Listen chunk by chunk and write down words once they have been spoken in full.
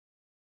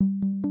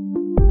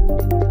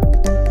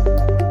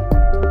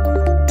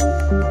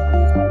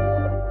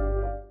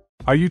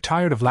Are you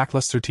tired of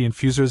lackluster tea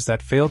infusers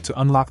that failed to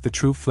unlock the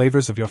true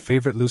flavors of your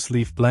favorite loose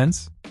leaf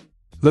blends?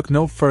 Look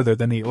no further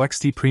than the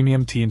OXT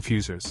Premium Tea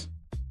Infusers.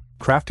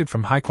 Crafted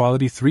from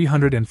high-quality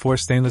 304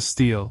 stainless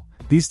steel,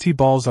 these tea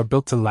balls are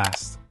built to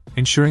last,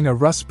 ensuring a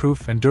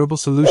rust-proof and durable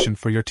solution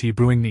for your tea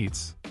brewing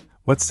needs.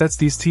 What sets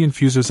these tea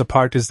infusers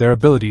apart is their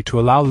ability to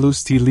allow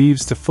loose tea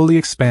leaves to fully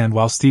expand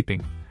while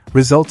steeping,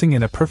 resulting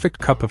in a perfect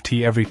cup of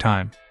tea every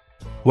time.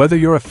 Whether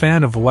you're a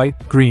fan of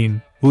white,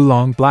 green,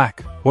 oolong,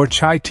 black, or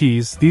chai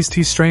teas, these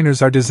tea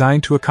strainers are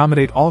designed to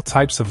accommodate all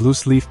types of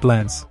loose leaf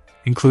blends,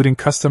 including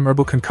custom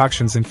herbal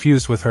concoctions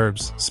infused with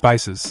herbs,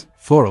 spices,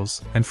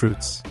 florals, and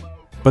fruits.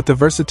 But the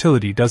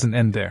versatility doesn't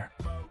end there.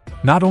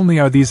 Not only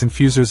are these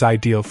infusers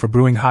ideal for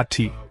brewing hot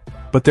tea,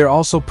 but they're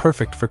also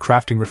perfect for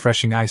crafting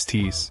refreshing iced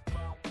teas.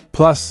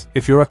 Plus,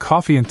 if you're a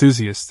coffee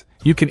enthusiast,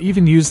 you can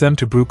even use them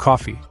to brew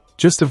coffee.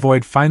 Just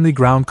avoid finely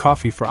ground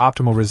coffee for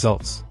optimal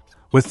results.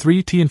 With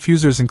 3 tea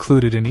infusers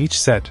included in each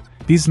set,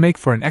 these make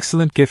for an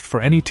excellent gift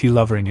for any tea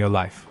lover in your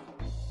life.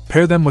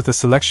 Pair them with a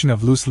selection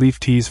of loose leaf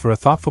teas for a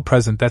thoughtful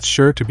present that's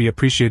sure to be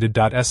appreciated.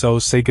 So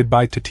say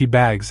goodbye to tea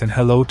bags and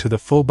hello to the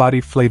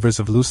full-bodied flavors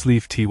of loose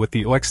leaf tea with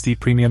the OXT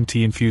Premium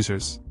Tea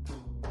Infusers.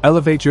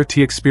 Elevate your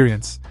tea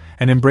experience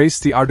and embrace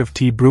the art of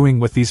tea brewing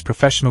with these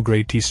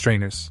professional-grade tea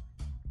strainers.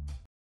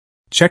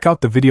 Check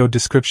out the video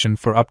description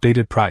for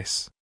updated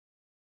price.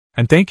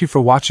 And thank you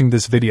for watching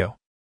this video.